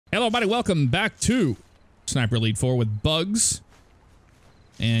Hello, everybody. Welcome back to Sniper Elite 4 with Bugs.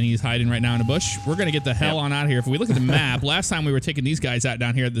 And he's hiding right now in a bush. We're going to get the hell on out of here. If we look at the map, last time we were taking these guys out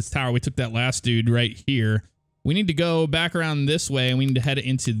down here at this tower. We took that last dude right here. We need to go back around this way, and we need to head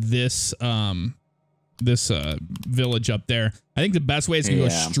into this village up there. I think the best way is to go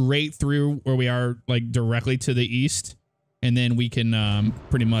straight through where we are, like directly to the east. And then we can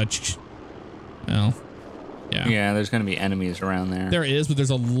pretty much, well, yeah, there's going to be enemies around there. There is, but there's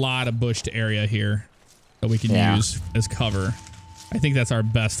a lot of bushed area here that we can use as cover. I think that's our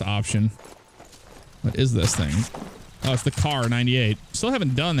best option. What is this thing? Oh, it's the car 98. Still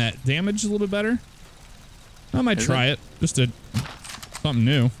haven't done that. Damage a little bit better. I might try it. Just something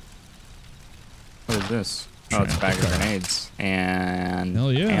new. What is this? Oh, it's a bag of grenades and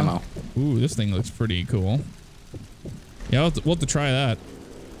ammo. Ooh, this thing looks pretty cool. Yeah, we'll have to try that.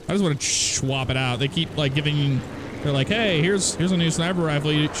 I just want to swap it out. They keep like giving. They're like, hey, here's a new sniper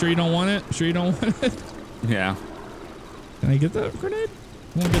rifle. You sure you don't want it? Sure you don't want it? Yeah. Can I get that grenade?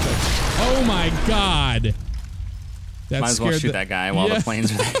 I want to get that. Oh my god. That might as well shoot that guy while the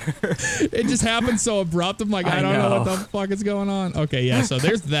planes are there. It just happened so abrupt. I'm like, I don't know what the fuck is going on. Okay, yeah. So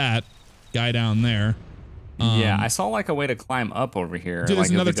there's that guy down there. Yeah, I saw like a way to climb up over here. Dude, there's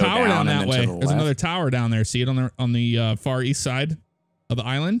like another tower down that way. There's another tower down there. See it on the far east side of the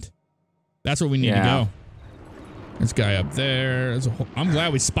island? That's where we need to go. This guy up there. I'm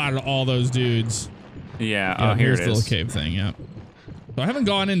glad we spotted all those dudes. Yeah, oh, here it is. Here's the little cave thing, yeah. So I haven't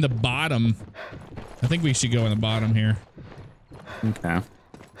gone in the bottom. I think we should go in the bottom here. Okay. Can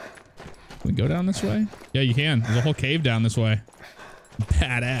we go down this way? Yeah, you can. There's a whole cave down this way.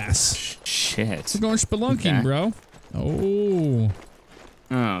 Badass. Shit. We're going spelunking, bro. Oh.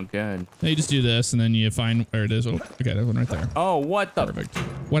 Oh, good. Now you just do this, and then you find where it is. Oh, okay, there's one right there. Oh, what the? Perfect.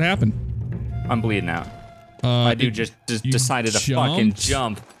 What happened? I'm bleeding out. My dude just decided to fucking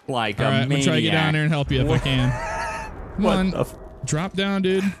jump like a maniac. I'm gonna try to get down there and help you if I can. Come on. Drop down,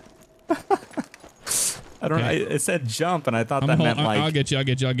 dude. I don't know. It said jump, and I thought that meant like... I'll get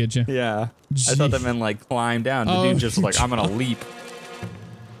you. Yeah. I thought that meant like climb down. The dude just like, I'm gonna leap.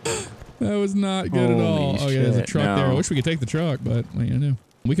 That was not good at all. Oh, yeah, there's a truck there. I wish we could take the truck, but what are you gonna do?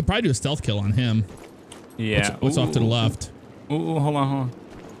 We could probably do a stealth kill on him. Yeah. What's off to the left? Ooh, hold on.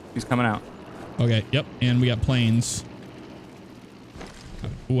 He's coming out. Okay, yep. And we got planes.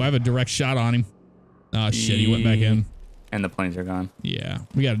 Ooh, I have a direct shot on him. Oh, shit, he went back in. And the planes are gone. Yeah,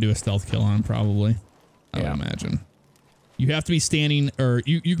 we got to do a stealth kill on him, probably. I would imagine. You have to be standing, or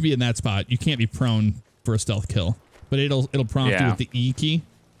you can be in that spot. You can't be prone for a stealth kill, but it'll prompt you with the E key.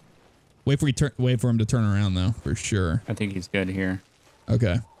 Wait for him to turn around though, for sure. I think he's good here.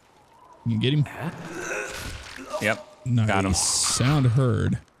 Okay, you get him. Yep. Nice. Got him. Sound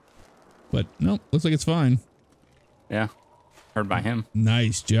heard, but nope. Looks like it's fine. Yeah, heard by him.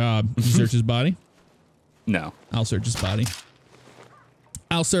 Nice job. Did you search his body? No. I'll search his body.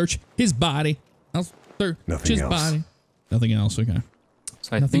 I'll search his body. I'll search his body. Nothing else. Okay.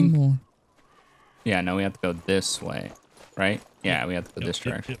 So I think more. Yeah, no, we have to go this way, right? Yeah, we have to go this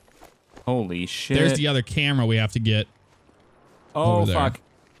direction. Holy shit. There's the other camera we have to get. Oh, fuck.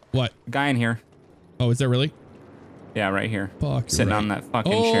 What? Guy in here. Oh, is there really? Yeah, right here. Fuck. Sitting on that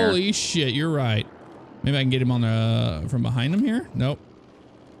fucking chair. Holy shit, you're right. Maybe I can get him on the from behind him here? Nope.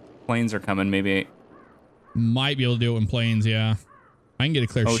 Planes are coming, maybe. Might be able to do it in planes, yeah. I can get a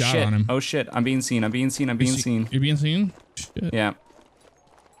clear shot on him. Oh shit, I'm being seen. You're being seen? Shit. Yeah.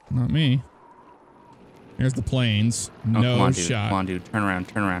 Not me. Here's the planes. No come on, shot. Come on, dude. Turn around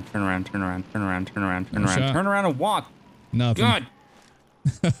and walk. Nothing. God.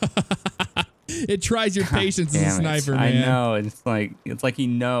 It tries your patience as a sniper, man. I know. It's like he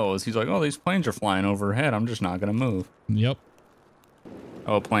knows. He's like, oh, these planes are flying overhead. I'm just not gonna move. Yep.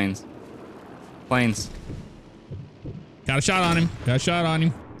 Oh, planes. Planes. Got a shot on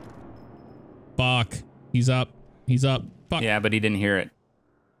him. Fuck. He's up. Fuck. Yeah, but he didn't hear it.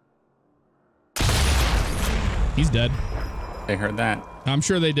 He's dead. They heard that. I'm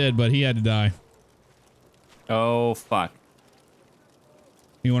sure they did, but he had to die. Oh, fuck.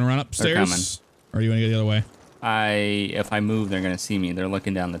 You want to run upstairs? Or do you want to go the other way? If I move, they're going to see me. They're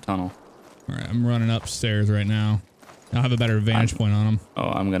looking down the tunnel. All right, I'm running upstairs right now. I'll have a better vantage point on them. Oh,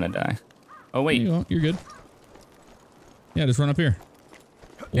 I'm going to die. Oh, wait. You're good. Yeah, just run up here.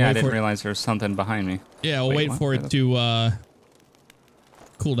 Yeah, I didn't realize there was something behind me. Yeah, we'll wait for it to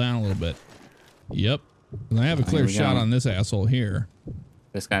cool down a little bit. Yep. I have a clear shot on this asshole here.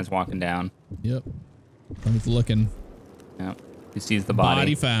 This guy's walking down. Yep. He's looking. Yep. He sees the body.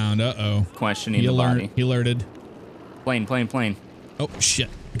 Body found. Uh-oh. Questioning the body. He alerted. Plane. Oh, shit.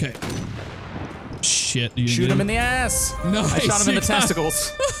 Okay. Shit. Shoot him in the ass. No, I shot him in the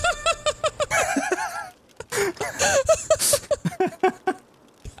testicles.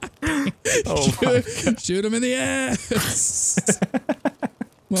 Shoot him in the ass.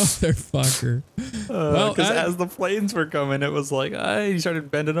 Motherfucker. Well, because as the planes were coming, it was like, he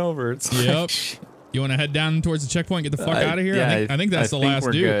started bending over. It's yep. Like, you want to head down towards the checkpoint, get the fuck out of here? Yeah, I think that's the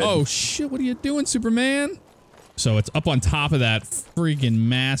last dude. Good. Oh shit! What are you doing, Superman? So it's up on top of that freaking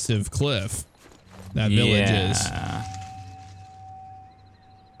massive cliff. That village is.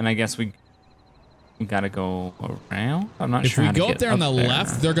 And I guess we gotta go around. I'm not sure. If we go up there on the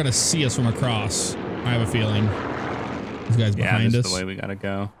left, they're gonna see us from across. I have a feeling. These guys behind us. Yeah, this is the way we gotta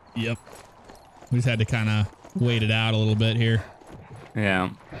go. Yep. We just had to kind of wait it out a little bit here.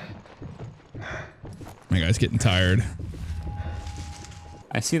 Yeah. My guy's getting tired.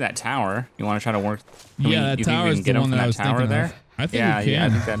 I see that tower. You want to try to work? Yeah, that tower is the one that I was thinking of. I think we can. Yeah, I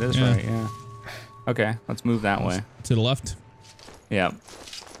think that is right. Yeah. Okay, let's move that way. To the left. Yeah.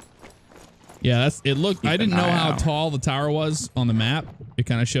 Yeah, that's it. Looked. I didn't know how tall the tower was on the map. It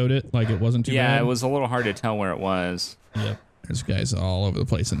kind of showed it like it wasn't too bad. Yeah, it was a little hard to tell where it was. Yep. There's guys all over the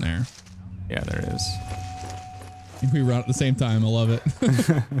place in there. Yeah, there is. We run at the same time. I love it.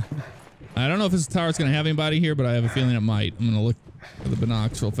 I don't know if this tower's gonna have anybody here, but I have a feeling it might. I'm gonna look for the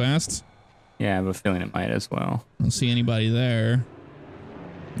binocs real fast. Yeah, I have a feeling it might as well. I don't see anybody there.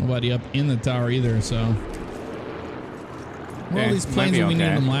 Nobody up in the tower either, so. Well, these planes when we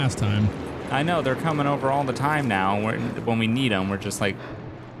needed them last time. I know, they're coming over all the time now. When we need them, we're just like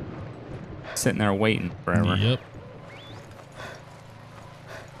sitting there waiting forever. Yep.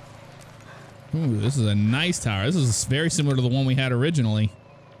 Ooh, this is a nice tower. This is very similar to the one we had originally.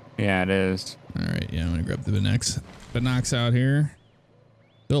 Yeah, it is. All right, yeah, I'm gonna grab the binocs out here.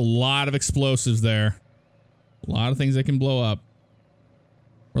 There's a lot of explosives there. A lot of things that can blow up.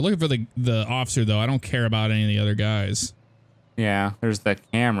 We're looking for the officer, though. I don't care about any of the other guys. Yeah, there's the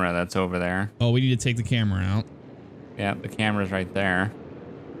camera that's over there. Oh, we need to take the camera out. Yeah, the camera's right there.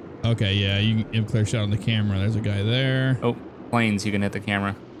 Okay, yeah, you can have a clear shot on the camera. There's a guy there. Oh, planes, you can hit the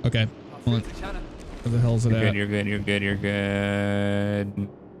camera. Okay. Hold on. Where the hell's it at? You're good, you're good, you're good.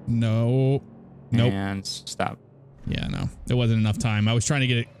 No. Nope. And stop. Yeah, no. There wasn't enough time. I was trying to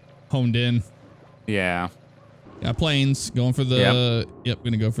get it honed in. Yeah. Got planes. Going for the... Yep,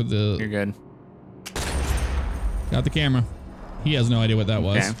 gonna go for the... You're good. Got the camera. He has no idea what that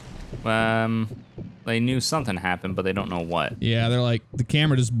was. Okay. They knew something happened, but they don't know what. Yeah, they're like, the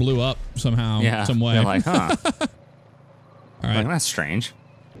camera just blew up somehow, some way. They're like, huh. All right. Like, that's strange.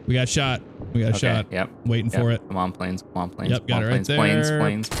 We got shot. We got a shot. Yep. Waiting for it. Come on, planes. Come on, planes. Yep, got it right there.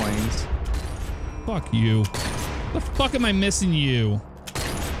 Planes. Fuck you. The fuck am I missing you?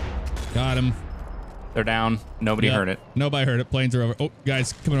 Got him. They're down. Nobody heard it. Nobody heard it. Planes are over. Oh,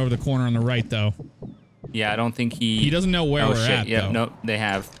 guys coming over the corner on the right, though. Yeah, I don't think He doesn't know where we're at, Yep, though. no, they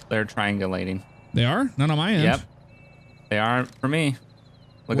have. They're triangulating. They are? Not on my end. Yep. They are for me.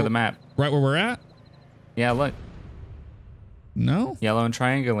 Look at the map. Right where we're at? Yeah, look. No? Yellow and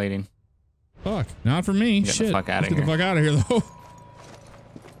triangulating. Fuck. Not for me. Get Shit. the fuck out of here. Get the fuck out of here, though.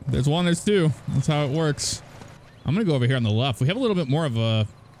 There's one, there's two. That's how it works. I'm going to go over here on the left. We have a little bit more of a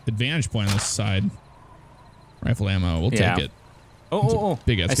advantage point on this side. Rifle ammo. We'll take it. Oh.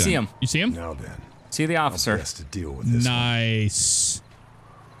 Big ass gun. I see him. You see him? Now then. See the officer. To deal with this nice.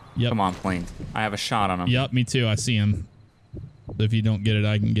 Yep. Come on, planes. I have a shot on him. Yep, me too. I see him. So if you don't get it,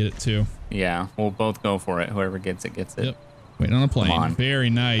 I can get it too. Yeah, we'll both go for it. Whoever gets it, gets it. Yep. Waiting on a plane. Come on. Very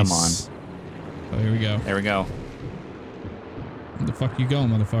nice. Come on. Oh, here we go. There we go. Where the fuck you going,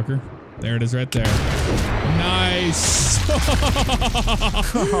 motherfucker? There it is right there. Nice. Right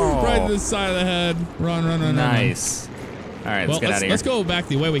to the side of the head. Run. Nice. All right, let's get out of here. Let's go back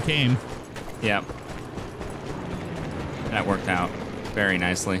the way we came. Yep. That worked out very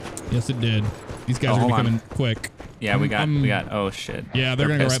nicely. Yes, it did. These guys are coming quick. Yeah, we got, oh shit. Yeah, they're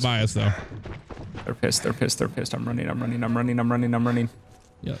gonna go right by us though. They're pissed. I'm running.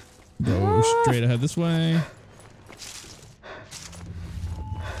 Yep. Go straight ahead this way.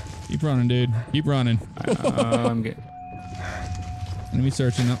 Keep running, dude. Keep running. I'm good. Enemy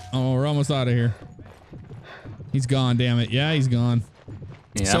searching. Oh, we're almost out of here. He's gone, damn it. Yeah, he's gone.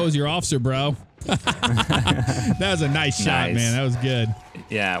 Yeah. So is your officer, bro. That was a nice shot, man. That was good.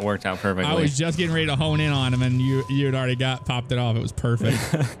 Yeah, it worked out perfectly. I was just getting ready to hone in on him, and you had already popped it off. It was perfect.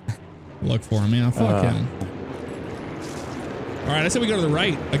 Look for him, man. Fuck him. All right, I said we go to the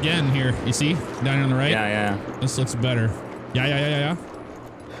right again here. You see? Down here on the right? Yeah. This looks better. Yeah.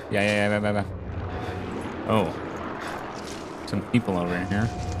 Yeah. Oh. Some people over in here.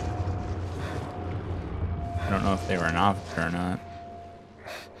 I don't know if they were an officer or not.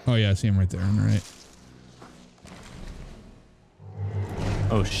 Oh, yeah, I see him right there on the right.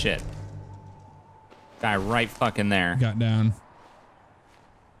 Oh, shit. Guy right fucking there. Got down.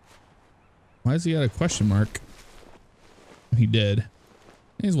 Why is he at a question mark? He did.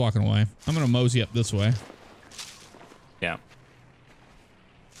 He's walking away. I'm going to mosey up this way. Yeah.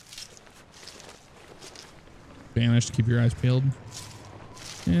 Banished. Keep your eyes peeled.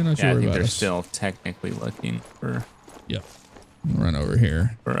 Yeah, not sure I think about they're us. still technically looking for. Yep. Run over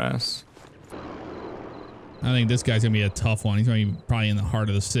here. For us. I think this guy's going to be a tough one. He's going to be probably in the heart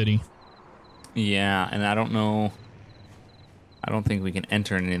of the city. Yeah, and I don't know. I don't think we can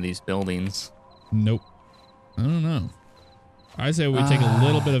enter any of these buildings. Nope. I don't know. I say we take a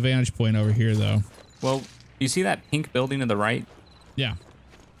little bit of vantage point over here, though. Well, you see that pink building to the right? Yeah.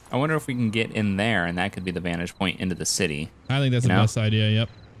 I wonder if we can get in there, and that could be the vantage point into the city. I think that's the best idea. Yep.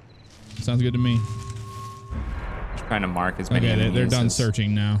 Sounds good to me. Just trying to mark as many. Okay, they're done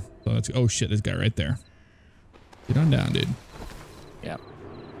searching now. So let's. Oh shit! This guy right there. Get on down, dude. Yep.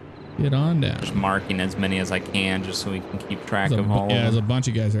 Get on down. Just marking as many as I can, just so we can keep track of all. Yeah, there's a bunch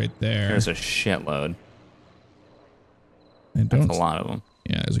of guys right there. There's a shitload. And that's a lot of them.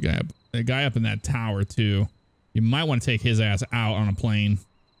 Yeah, there's a guy up in that tower too. You might want to take his ass out on a plane.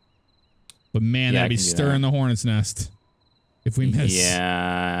 But man, that'd be stirring the hornet's nest if we miss.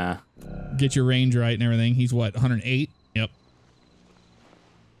 Yeah. Get your range right and everything. He's what, 108? Yep.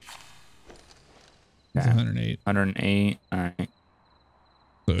 He's 108. 108. All right.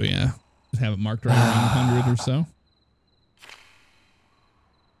 So yeah, just have it marked right around 100 or so.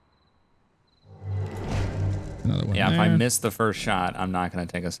 Another one. Yeah, there. if I miss the first shot, I'm not going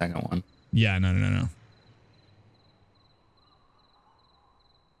to take a second one. Yeah, no.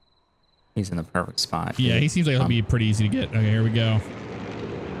 He's in the perfect spot. Yeah, he seems like he'll be pretty easy to get. Okay, here we go.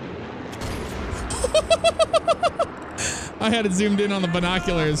 I had it zoomed in on the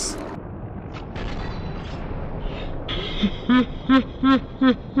binoculars.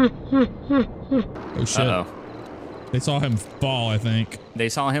 Oh shit. Uh-oh. They saw him fall, I think. They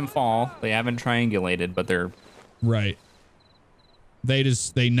saw him fall. They haven't triangulated, but they're... Right.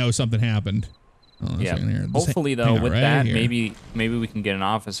 They know something happened. Oh, yeah. Hopefully, though, with that, maybe we can get an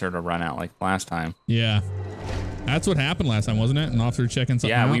officer to run out like last time. Yeah. That's what happened last time, wasn't it? An officer checking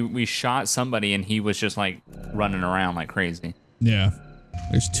something out? Yeah, we shot somebody, and he was just, like, running around like crazy. Yeah.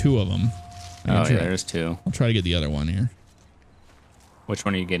 There's two of them. Oh, yeah, there's two. I'll try to get the other one here. Which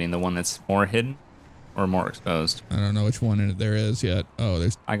one are you getting? The one that's more hidden or more exposed? I don't know which one there is yet. Oh,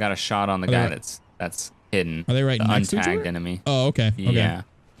 there's... I got a shot on the guy that's hidden. Are they right next to each other? Untagged enemy. Oh, okay. Yeah.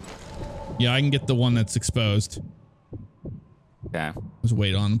 Yeah, I can get the one that's exposed. Okay. Just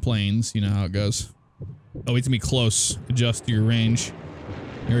wait on planes. You know how it goes. Oh, it's gonna be close. Adjust your range.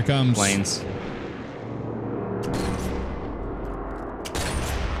 Here it comes. Planes.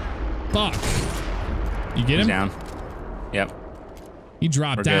 Fuck. You get him? Down. Yep. He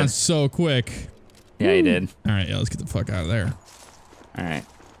dropped down so quick. Yeah, he did. All right, yeah, let's get the fuck out of there. All right.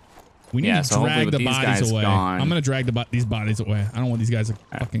 We need to drag the bodies away. I'm gonna drag these bodies away. I don't want these guys to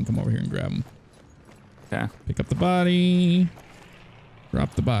fucking come over here and grab them. Okay. Pick up the body.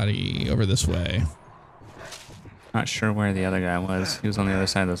 Drop the body over this way. Not sure where the other guy was. He was on the other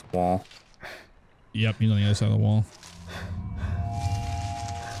side of this wall. Yep, he's on the other side of the wall.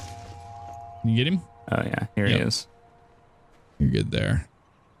 Can you get him? Oh yeah, here he is. You're good there.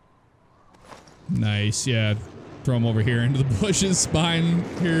 Nice, yeah. Throw him over here into the bushes behind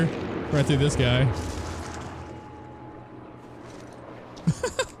here. Right through this guy.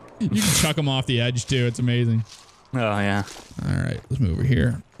 You can chuck him off the edge too. It's amazing. Oh yeah. All right, let's move over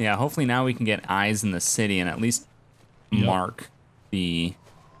here. Yeah, hopefully now we can get eyes in the city and at least mark the...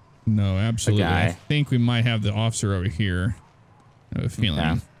 No, absolutely. The guy. I think we might have the officer over here. I have a feeling.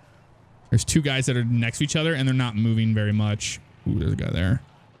 Okay. There's two guys that are next to each other and they're not moving very much. Ooh, there's a guy there.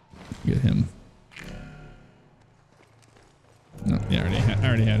 Get him. No, yeah, I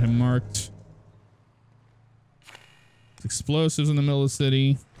already had him marked. Explosives in the middle of the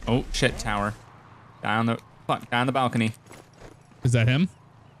city. Oh shit! Tower. Guy on the balcony. Is that him?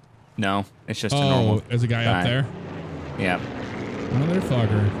 No, it's just a normal. Oh, there's a guy up there. Yep.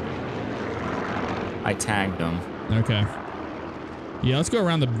 Motherfucker. I tagged him. Okay. Yeah, let's go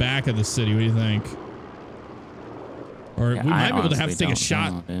around the back of the city. What do you think? Or we might be able to have to take a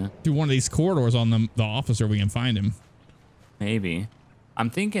shot through one of these corridors on the officer if we can find him. Maybe.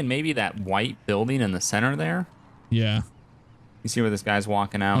 I'm thinking maybe that white building in the center there. Yeah. You see where this guy's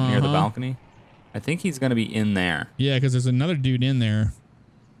walking out near the balcony? I think he's going to be in there. Yeah, because there's another dude in there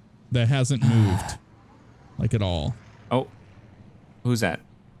that hasn't moved. Like at all. Oh. Who's that?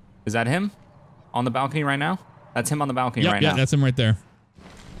 Is that him? On the balcony right now? That's him on the balcony right now. Yeah, that's him right there.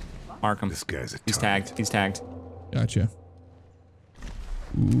 Mark him. This guy's He's tagged. He's tagged. Gotcha.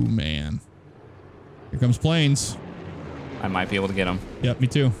 Ooh, man. Here comes planes. I might be able to get him. Yep, me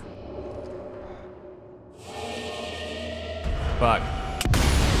too. Fuck.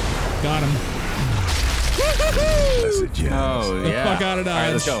 Got him. Oh, yeah. Fuck out of Dodge. All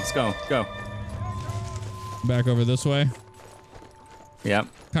right, let's go. Let's go. Go. Back over this way. Yep.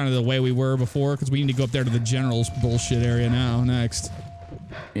 Kind of the way we were before, because we need to go up there to the general's bullshit area now. Next.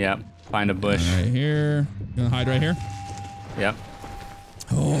 Yep. Find a bush. Right here. Gonna hide right here. Yep.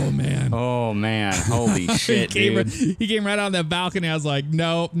 Oh man. Oh man. Holy shit, dude. He came right on that balcony. I was like,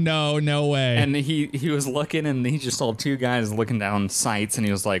 no way. And he was looking, and he just saw two guys looking down sights, and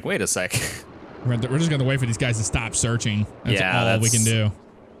he was like, wait a sec. We're just gonna wait for these guys to stop searching. That's all we can do.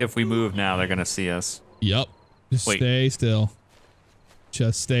 If we move now, they're gonna see us. Yep. Just stay still.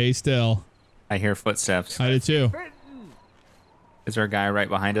 Just stay still. I hear footsteps. I do too. Is there a guy right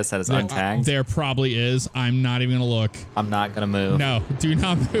behind us that is untagged? There probably is. I'm not even gonna look. I'm not gonna move. No, do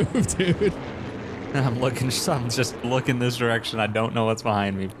not move, dude. I'm just looking this direction. I don't know what's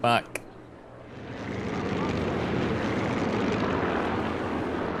behind me. Fuck.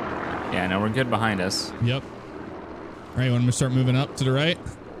 Yeah, no, we're good behind us. Yep. All right, you want me to start moving up to the right?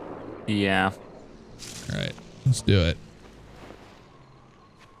 Yeah. All right, let's do it.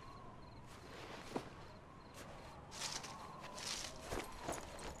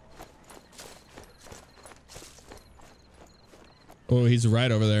 Oh, he's right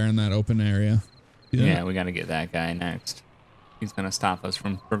over there in that open area. Yeah, we gotta get that guy next. He's gonna stop us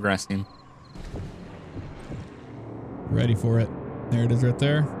from progressing. Ready for it. There it is right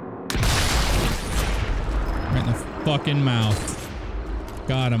there. Right in the fucking mouth.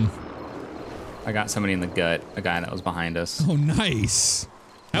 Got him. I got somebody in the gut, a guy that was behind us. Oh, nice.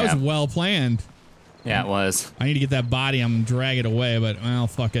 That was well planned. Yeah, it was. I need to get that body. I'm gonna drag it away, but well,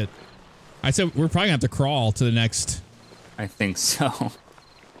 fuck it. I said we're probably gonna have to crawl to the next. I think so.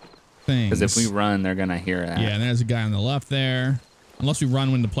 Thing. Because if we run, they're gonna hear that. Yeah, and there's a guy on the left there. Unless we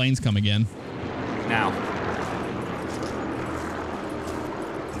run when the planes come again. Now.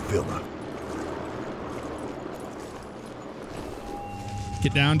 Villa.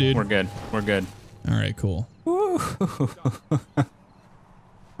 Get down, dude. We're good. We're good. All right, cool.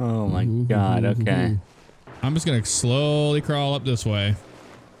 Oh my god. Okay. I'm just gonna slowly crawl up this way.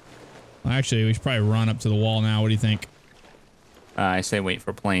 Actually, we should probably run up to the wall now. What do you think? I say wait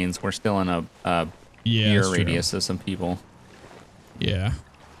for planes. We're still in a near radius of some people. Yeah.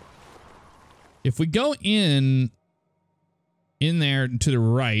 If we go in there to the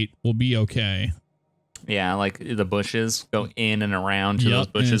right, we'll be okay. Yeah, like the bushes. Go in and around to those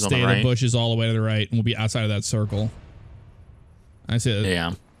bushes and on the right. Stay the bushes all the way to the right, and we'll be outside of that circle. I say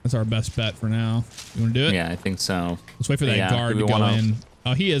that's our best bet for now. You want to do it? Yeah, I think so. Let's wait for that guard to go in.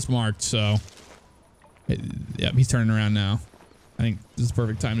 Oh, he is marked, so... Yep, he's turning around now. I think this is the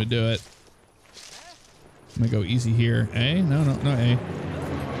perfect time to do it. I'm gonna go easy here. A? No, A.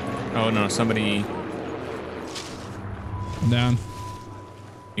 Oh, no, somebody... I'm down.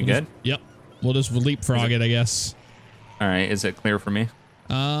 You good? Yep. We'll just leapfrog it, I guess. All right, is it clear for me?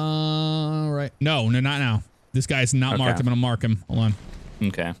 Right. No, not now. This guy's not marked. I'm gonna mark him. Hold on.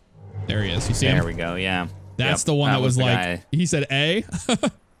 Okay. There he is. You see him? There we go, yeah. That's the one that was like... guy. He said A?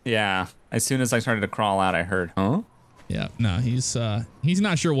 Yeah. As soon as I started to crawl out, I heard, huh? Yeah, no, he's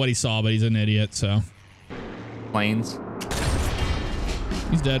not sure what he saw, but he's an idiot, so. Planes.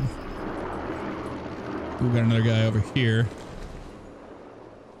 He's dead. We got another guy over here.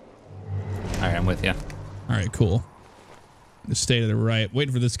 All right, I'm with you. All right, cool. Just stay to the right.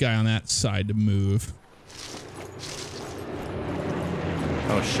 Waiting for this guy on that side to move.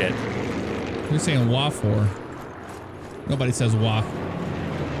 Oh, shit. What are you saying wah for? Nobody says wah.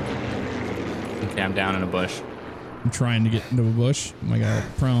 Okay, I'm down in a bush. I'm trying to get into a bush. Oh my god,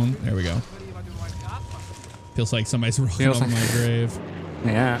 prone. There we go. Feels like somebody's rolling over my grave.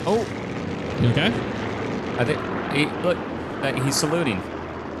 Yeah. Oh. You okay? I think. Look, he's saluting.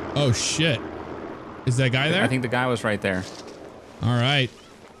 Oh shit. Is that guy there? I think the guy was right there. All right.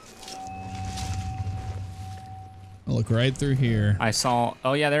 I'll look right through here. I saw.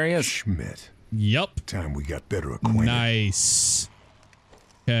 Oh yeah, there he is. Schmidt. Yep. Time we got better acquainted. Nice.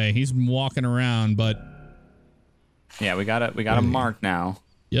 Okay, he's walking around, but. Yeah, we got a mark now.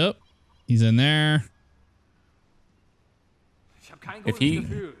 Yep. He's in there.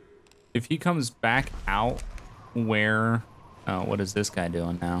 If he comes back out where what is this guy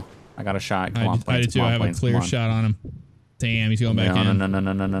doing now? I got a shot. Come on, I did too. I have a clear shot on him. Damn, he's going back in.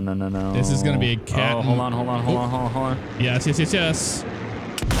 No. This is gonna be a cat. Oh, hold on. Yes. Yes.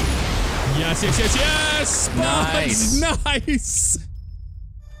 Nice.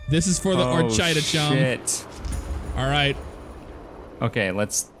 This is for the horchata chum. Shit. All right. Okay,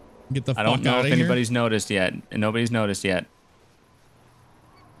 let's get the fuck out of here. I don't know if anybody's noticed yet. Nobody's noticed yet.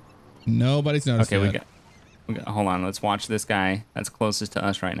 Nobody's noticed yet. Okay, Hold on. Let's watch this guy that's closest to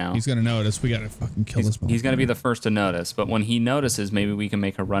us right now. He's gonna notice. We gotta fucking kill this. He's gonna be the first to notice. But when he notices, maybe we can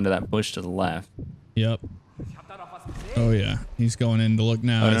make a run to that bush to the left. Yep. Oh yeah, he's going in to look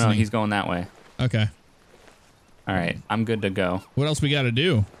now. Oh no, he's going that way. Okay. All right, I'm good to go. What else we got to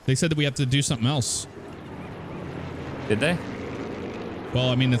do? They said that we have to do something else. Did they? Well,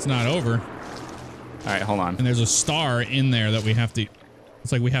 I mean, it's not over. All right, hold on. And there's a star in there that we have to.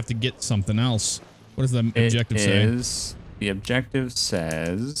 It's like we have to get something else. What does the objective say? The objective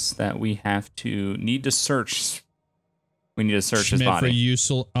says that we need to search. We need to search Schmidt his body. for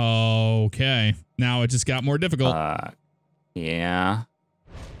useful. Oh, okay. Now it just got more difficult. Yeah.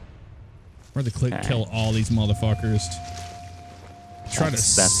 We're to kill all these motherfuckers.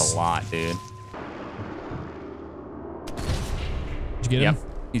 That's a lot, dude. Did you get him? Yep.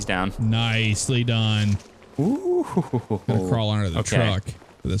 He's down. Nicely done. Ooh. Gonna crawl under the truck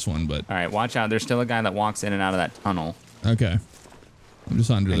for this one, but. All right, watch out. There's still a guy that walks in and out of that tunnel. Okay. I'm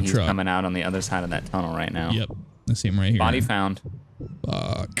just under the truck. He's coming out on the other side of that tunnel right now. Yep. I see him right here. Body found.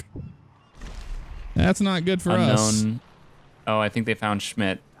 Fuck. That's not good for us. Oh, I think they found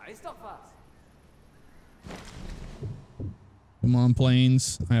Schmidt. Come on,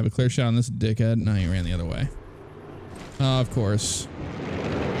 planes. I have a clear shot on this dickhead. No, he ran the other way. Of course.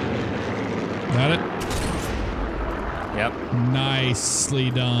 Got it? Yep. Nicely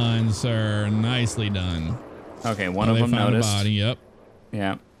done, sir. Nicely done. Okay, one of them found noticed. A body. Yep.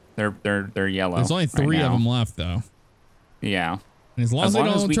 Yeah. They're yellow. There's only 3 of them left, though. Yeah. And as long as they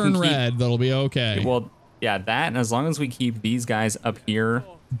don't turn red, that'll be okay. Well, yeah, that, and as long as we keep these guys up here,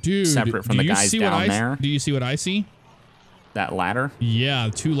 dude, separate from the guys down there. Do you see what I see? That ladder? Yeah,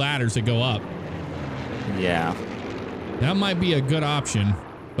 2 ladders that go up. Yeah. That might be a good option,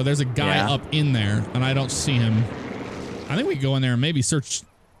 but there's a guy up in there, and I don't see him. I think we can go in there and maybe search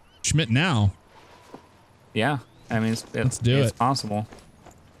Schmidt now. Yeah, I mean, let's do it. It's possible.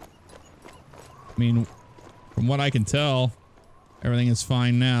 I mean, from what I can tell, everything is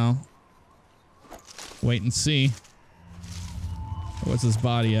fine now. Wait and see. What's his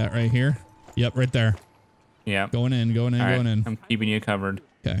body at right here? Yep, right there. Yeah. Going in. I'm keeping you covered.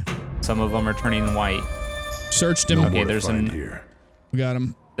 Okay. Some of them are turning white. Searched him. Okay, there's here. We got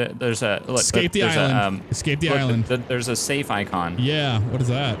him. There's a look. Escape the island. Escape the island. There's a safe icon. Yeah. What is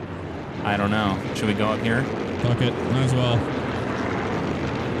that? I don't know. Should we go up here? Fuck it. Might as well.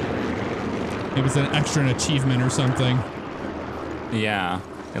 Maybe it's an extra achievement or something. Yeah.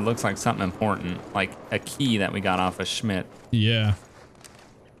 It looks like something important, like a key that we got off of Schmidt. Yeah.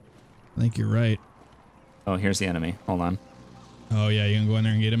 I think you're right. Oh, here's the enemy. Hold on. Oh, yeah. You can go in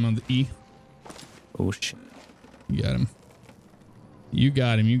there and get him on the E. Oh, shit. You got him. You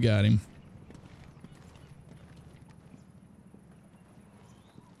got him. You got him.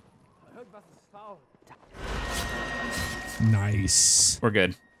 Nice. We're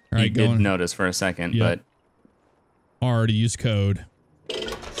good. All right, he did notice for a second, but... R to use code.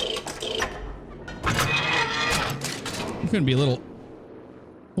 It's going to be a little...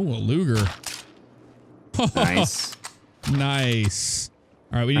 Oh, a Luger. Nice. Nice.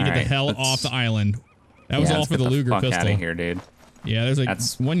 All right, we need to get the hell off the island. That was all for the Luger pistol. Out of here, dude. Yeah, there's like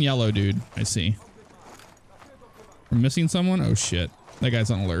one yellow dude. I see. We're missing someone? Oh, shit. That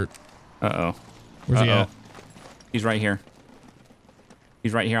guy's on alert. Uh-oh. Where's he at? He's right here.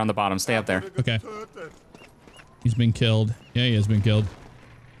 He's right here on the bottom. Stay up there. Okay. He's been killed. Yeah, he has been killed.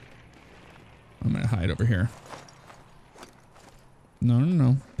 I'm going to hide over here.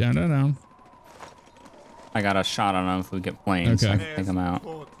 No. Down. I got a shot on him if we get planes. Okay. So I can take him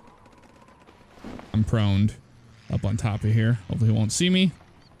out. I'm proned up on top of here. Hopefully he won't see me.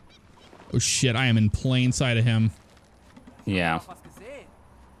 Oh shit, I am in plain sight of him. Yeah.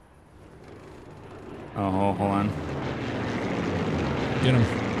 Oh, hold on. Get him.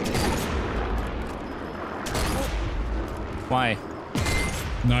 Why?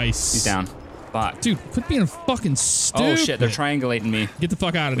 Nice. He's down. Fuck. Dude, quit being fucking stupid. Oh shit, they're triangulating me. Get the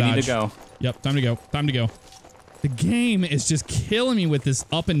fuck out of Dodge. We need to go. Yep, time to go. Time to go. The game is just killing me with this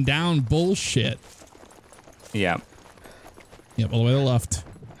up and down bullshit. Yeah. Yep, all the way to the left.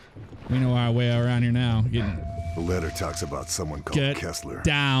 We know our way around here now. The letter talks about someone called Kessler.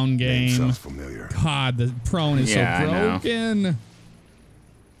 Down, game. Sounds familiar. God, the prone is so broken.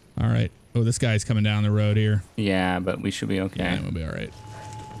 All right. Oh, this guy's coming down the road here. Yeah, but we should be okay. Yeah, we'll be all right.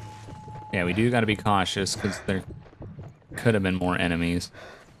 Yeah, we do got to be cautious because there could have been more enemies.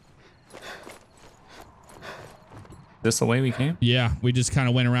 This the way we came? Yeah, we just kind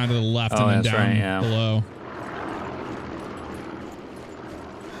of went around to the left and then down below.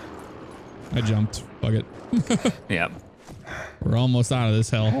 I jumped. Fuck it. Yep. We're almost out of this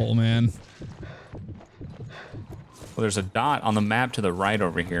hellhole, man. Well, there's a dot on the map to the right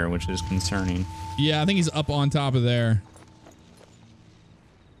over here, which is concerning. Yeah, I think he's up on top of there.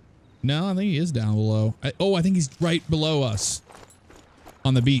 No, I think he is down below. I think he's right below us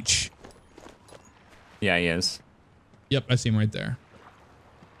on the beach. Yeah, he is. Yep, I see him right there.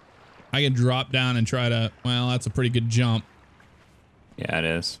 I can drop down and try to, well, that's a pretty good jump. Yeah, it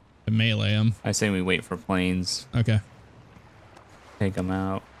is. To melee him. I say we wait for planes. Okay. Take them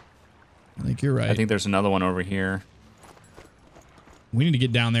out. I think you're right. I think there's another one over here. We need to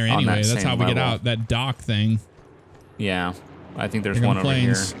get down there anyway. That's how we get out that dock thing. Yeah. I think there's one over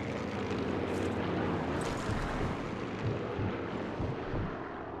here.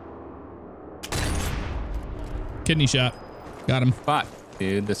 Kidney shot. Got him. Fuck,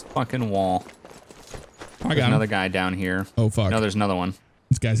 dude, this fucking wall. I There's another guy down here. Oh, fuck. No, there's another one.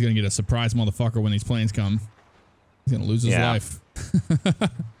 This guy's going to get a surprise motherfucker when these planes come. He's going to lose his life.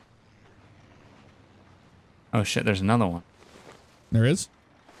 Oh, shit, there's another one. There is?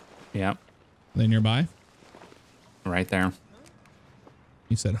 Yep. Are they nearby? Right there.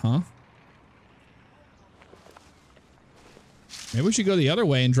 You said, huh? Maybe we should go the other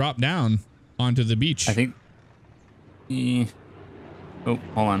way and drop down onto the beach. I think... Oh,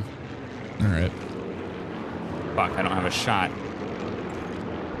 hold on. All right. Fuck, I don't have a shot.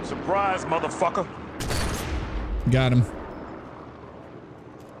 Surprise, motherfucker. Got him.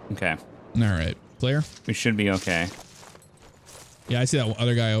 Okay. All right. Clear? We should be okay. Yeah, I see that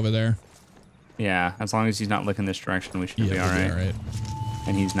other guy over there. Yeah, as long as he's not looking this direction, we should be all right. All right.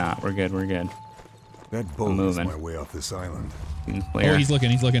 And he's not. We're good. We're good. That boat is my way off this island. Oh, he's looking.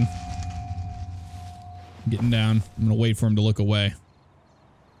 He's looking. Getting down. I'm going to wait for him to look away.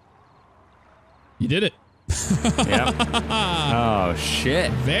 You did it. Yep. Oh, shit.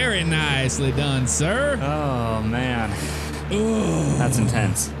 Very nicely done, sir. Oh, man. Ooh. That's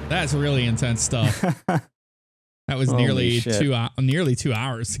intense. That's really intense stuff. That was nearly 2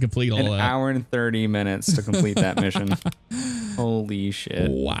 hours to complete all that. An hour and 30 minutes to complete that mission. Holy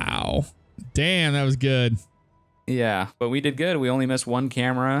shit. Wow. Damn, that was good. Yeah, but we did good. We only missed one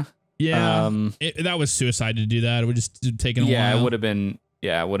camera. Yeah. That was suicide to do that. It would just taken a while. Yeah, it would have been.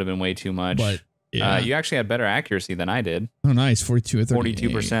 Yeah, it would have been way too much. But yeah. You actually had better accuracy than I did. Oh, nice. 42 or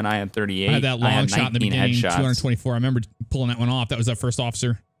 38. 42%. I had 38. I had that long shot in the beginning. Headshots. 224. I remember pulling that one off. That was our first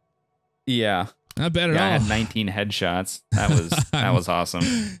officer. Yeah. Not bad at all. I had 19 headshots. That was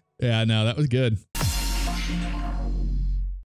awesome. Yeah, no, that was good.